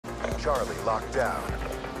Charlie locked down.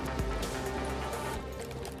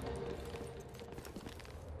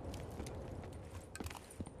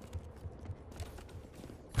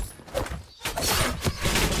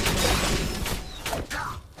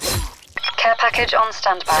 Care package on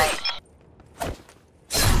standby.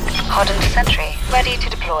 Hardened sentry ready to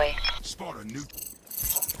deploy. Spot a new.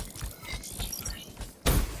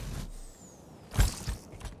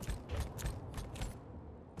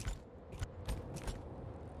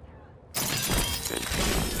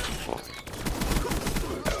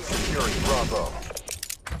 Securing Bravo.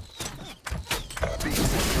 B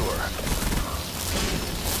secure.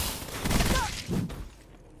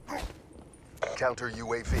 Counter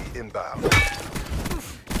UAV inbound.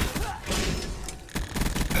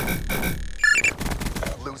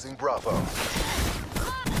 Losing Bravo.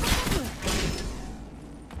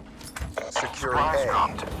 Securing Supplies A.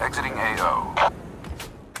 dropped. Exiting AO.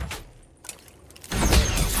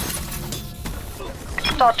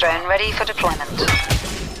 Dart drone ready for deployment.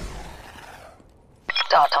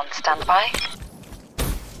 Dart on standby.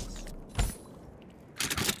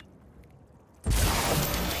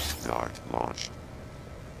 Dart launched.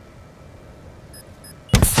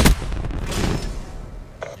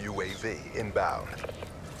 UAV inbound.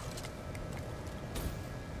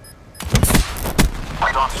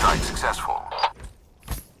 Dart strike successful.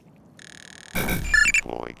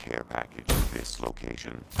 Deploy care package to this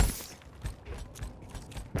location.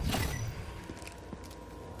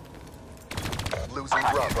 Losing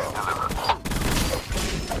Bravo. Delivered.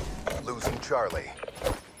 Losing Charlie.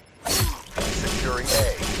 Securing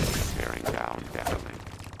A. Bearing down definitely.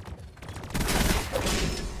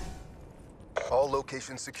 All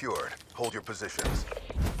locations secured. Hold your positions.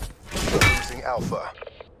 Losing Alpha.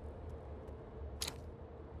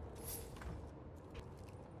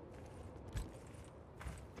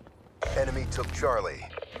 Enemy took Charlie.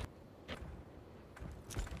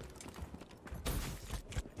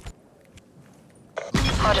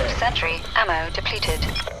 Hardened sentry ammo depleted.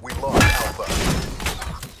 We lost Alpha.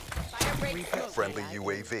 Friendly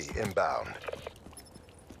UAV inbound.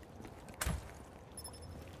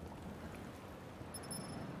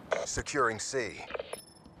 Securing C.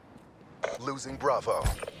 Losing Bravo.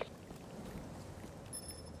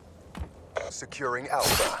 Securing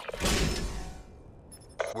Alpha.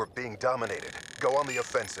 We're being dominated. Go on the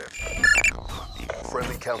offensive.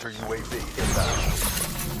 Friendly counter UAV inbound.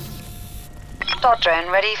 Dart drone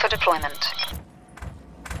ready for deployment.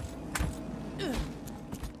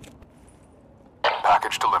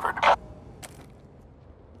 Package delivered.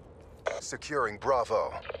 Securing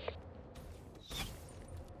Bravo.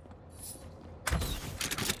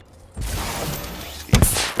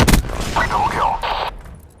 Double kill.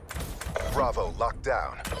 Bravo locked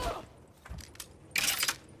down.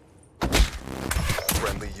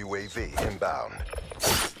 Friendly UAV inbound.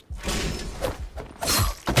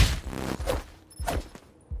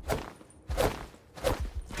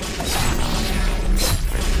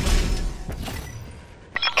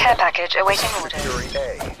 Care package awaiting orders. Securing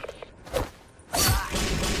A.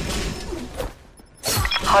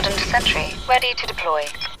 Hardened sentry ready to deploy.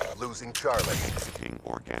 Losing Charlie. Exiting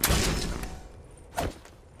organic system.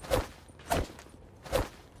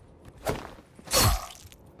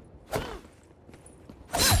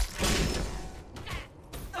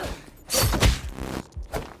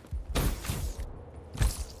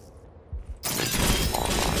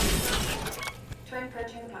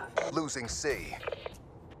 Losing C.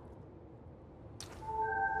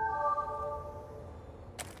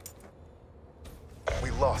 We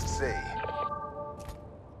lost C.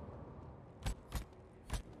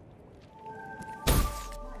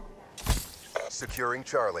 Securing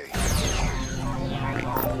Charlie.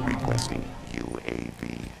 Requesting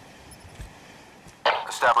UAV.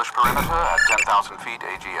 Establish perimeter at 10,000 feet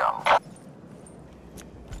AGL.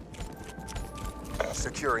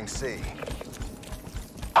 Securing C.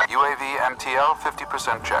 UAV MTL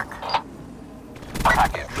 50% check.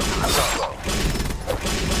 Package delivered. Bravo.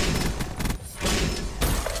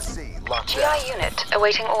 C locked GI down. unit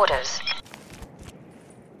awaiting orders.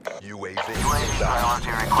 UAV UAV inbound.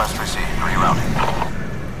 priority request received. Rerouting.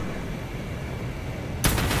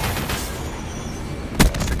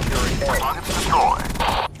 Securing A. Targets destroyed.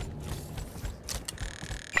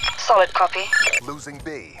 Solid copy. Losing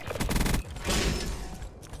B.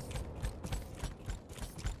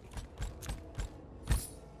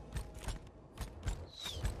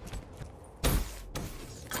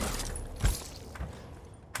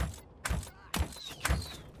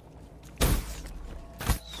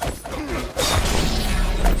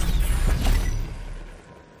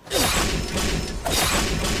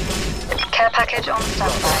 package on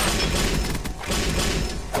standby.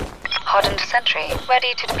 Hardened sentry,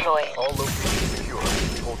 ready to deploy. All locations secure.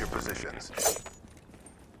 Hold your positions.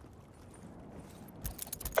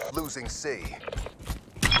 Losing C.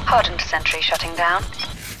 Hardened sentry shutting down.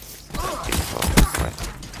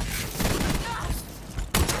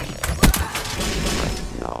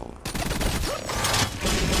 No.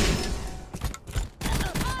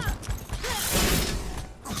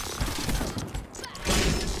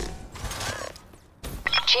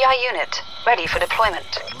 GI unit, ready for deployment.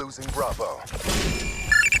 Losing Bravo.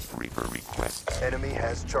 Reaper requests Enemy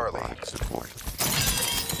has Charlie. robotic support.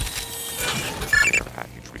 Care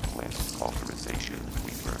package requests authorization.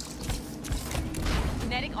 Reaper.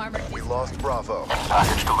 Kinetic armor. We lost Bravo.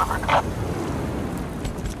 Package delivered.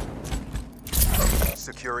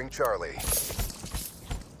 Securing Charlie.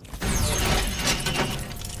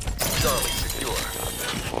 Charlie secure.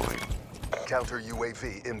 Deployed. Counter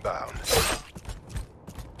UAV inbound.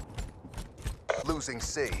 Losing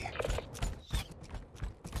C.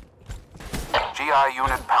 GI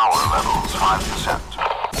unit power levels 5%.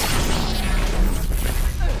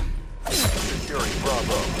 Securing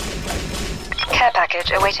Bravo. Care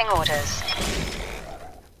package awaiting orders.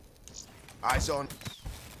 Eyes on.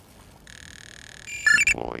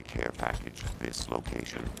 Deploy care package. This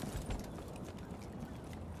location.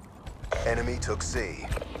 Enemy took C.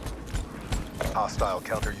 Hostile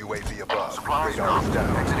counter UAV above. Supplies Radar is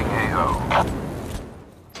down. exiting AO.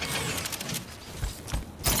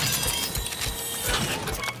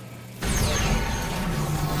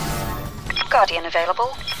 Guardian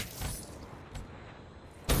available.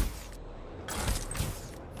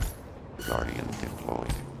 Guardian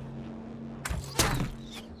deployed.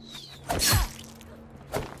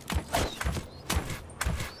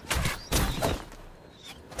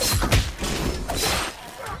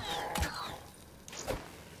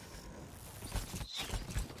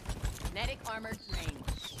 Kinetic armor drained.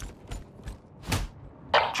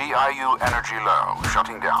 GIU energy low.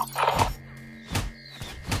 Shutting down.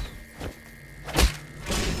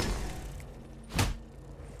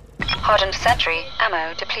 Hardened sentry,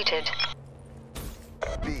 ammo depleted.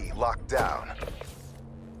 B locked down.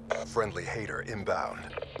 Friendly hater inbound.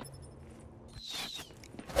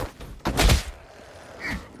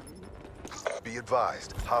 Be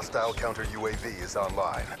advised, hostile counter UAV is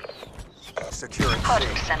online. Securing C.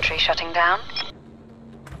 Hardened sentry shutting down.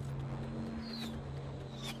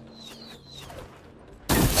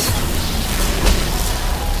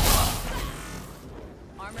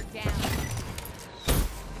 Armor down.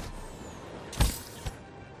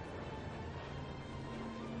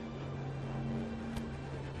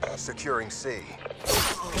 Securing C.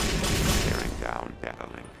 Tearing down data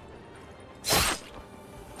link.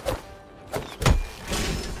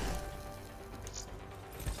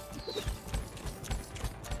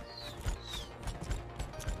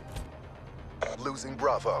 Losing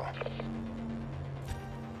Bravo.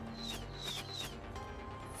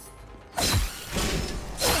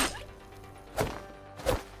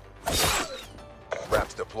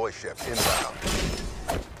 Raps deploy ship inbound.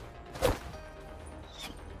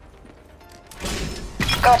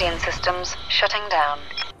 Guardian systems shutting down.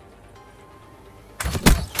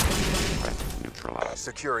 Threat neutralized.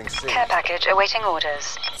 Securing C. Care package awaiting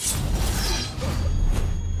orders.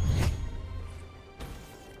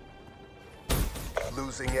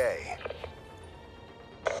 Losing A.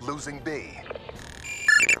 Losing B.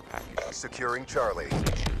 Care package. Securing Charlie.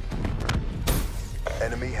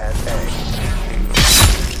 Enemy has A.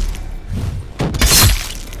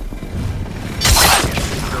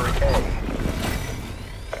 Securing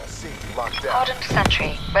A. C locked down. Hardened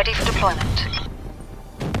sentry, ready for deployment.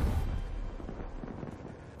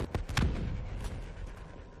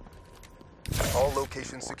 All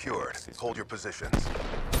locations secured. Hold your positions.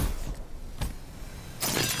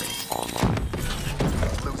 Sentry online.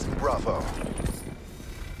 Losing Bravo.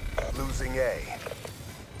 Losing A.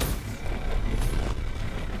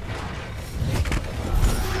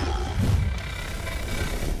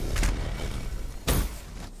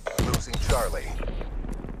 Losing Charlie.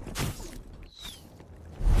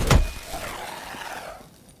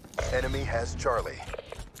 Enemy has Charlie.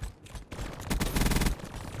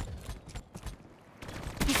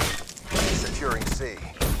 Securing C.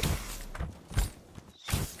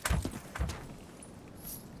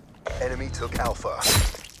 Enemy took Alpha.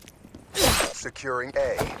 Securing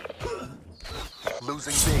A.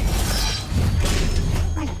 Losing B.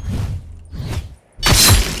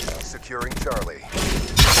 Securing Charlie.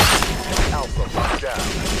 Alpha locked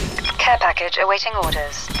down. Care package awaiting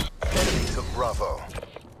orders. Enemy took Bravo.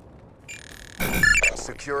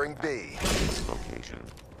 Securing B. This location.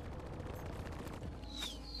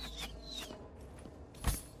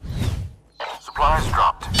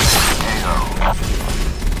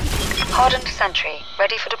 Hardened sentry,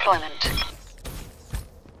 ready for deployment.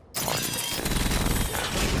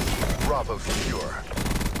 Bravo secure.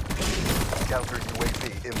 Counter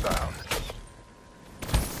UAV inbound.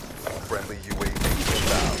 Friendly UAV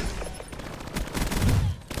inbound.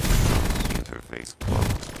 Interface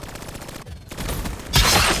closed.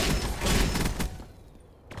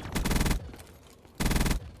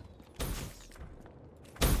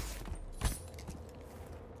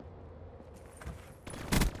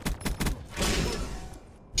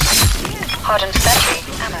 Hardened sentry,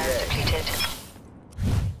 ammo depleted.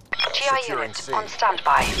 GI Securing unit C. on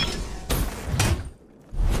standby.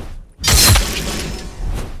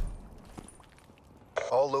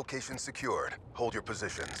 All locations secured. Hold your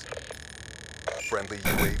positions. Friendly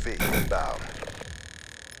UAV inbound.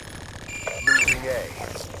 Losing A.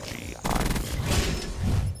 GI.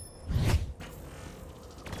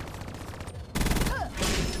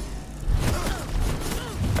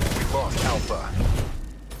 We lost Alpha.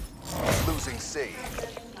 Losing C.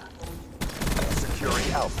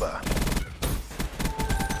 Securing Alpha.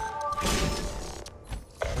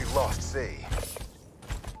 We lost C.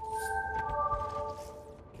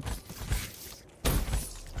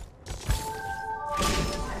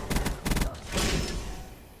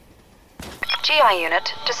 GI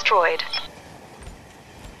unit destroyed.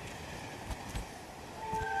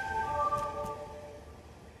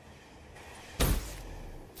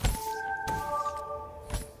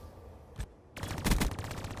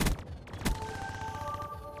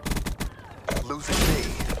 Losing B.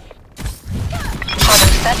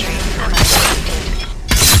 Hardened sentry, ammo depleted.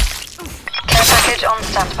 Care package on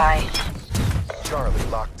standby. Charlie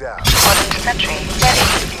locked down. Hardened sentry, ready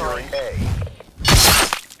to deploy. Securing A.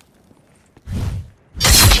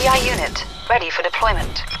 GI unit, ready for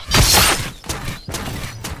deployment.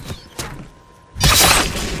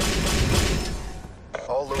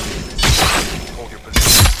 All locations secured. Hold your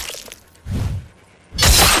position.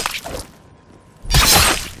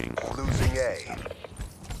 Losing A.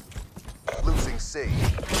 Losing C. Enemy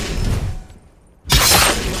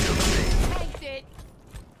took C. Takes it.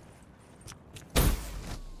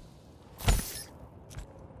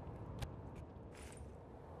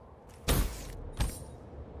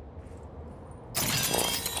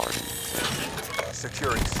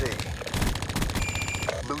 Securing C.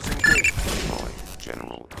 Losing B. Deploy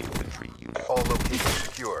General Infantry Unit. All locations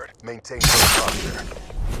secured. Maintain close posture.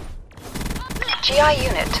 GI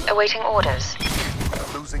unit awaiting orders.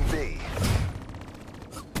 Losing B.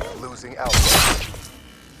 Losing Alpha.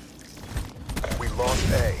 We lost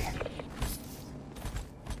A.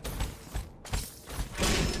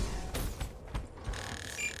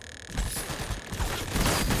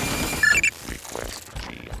 Request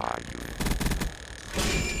GI Unit.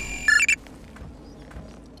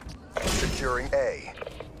 Securing A.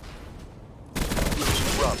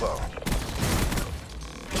 Losing Bravo.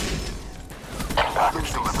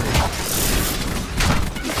 Losing C.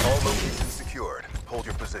 All locations secured. Hold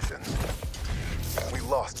your positions. We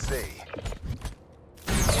lost C.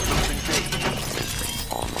 Losing B.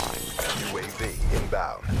 Online. UAV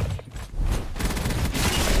inbound.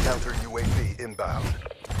 Counter UAV inbound.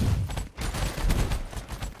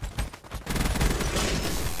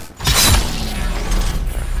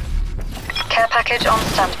 Care package on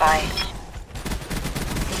standby.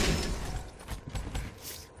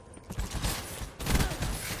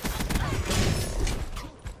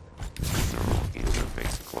 Neural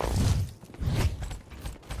interface closed.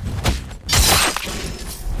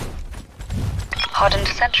 Hardened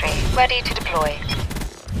sentry, ready to deploy.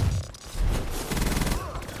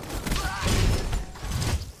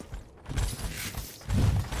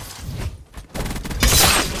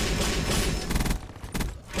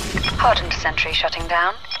 Hardened sentry shutting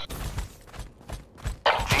down.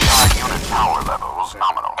 GI unit power levels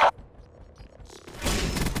nominal.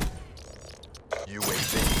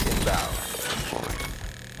 UAV inbound. Deployed.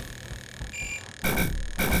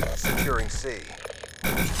 Securing C.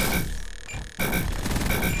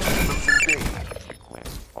 Losing B.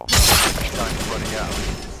 Request off. Time's running out.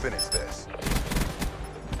 Finish this.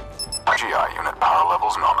 GI unit power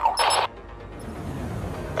levels nominal. All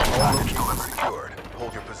Package locations delivered. secured.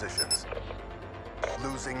 Hold your positions.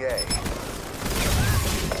 Losing A.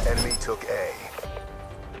 Enemy took A.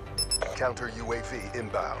 Counter UAV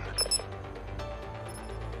inbound.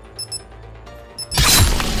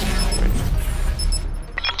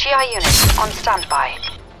 GI unit on standby.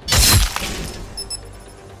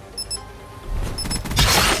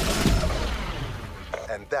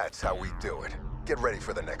 And that's how we do it. Get ready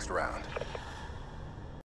for the next round.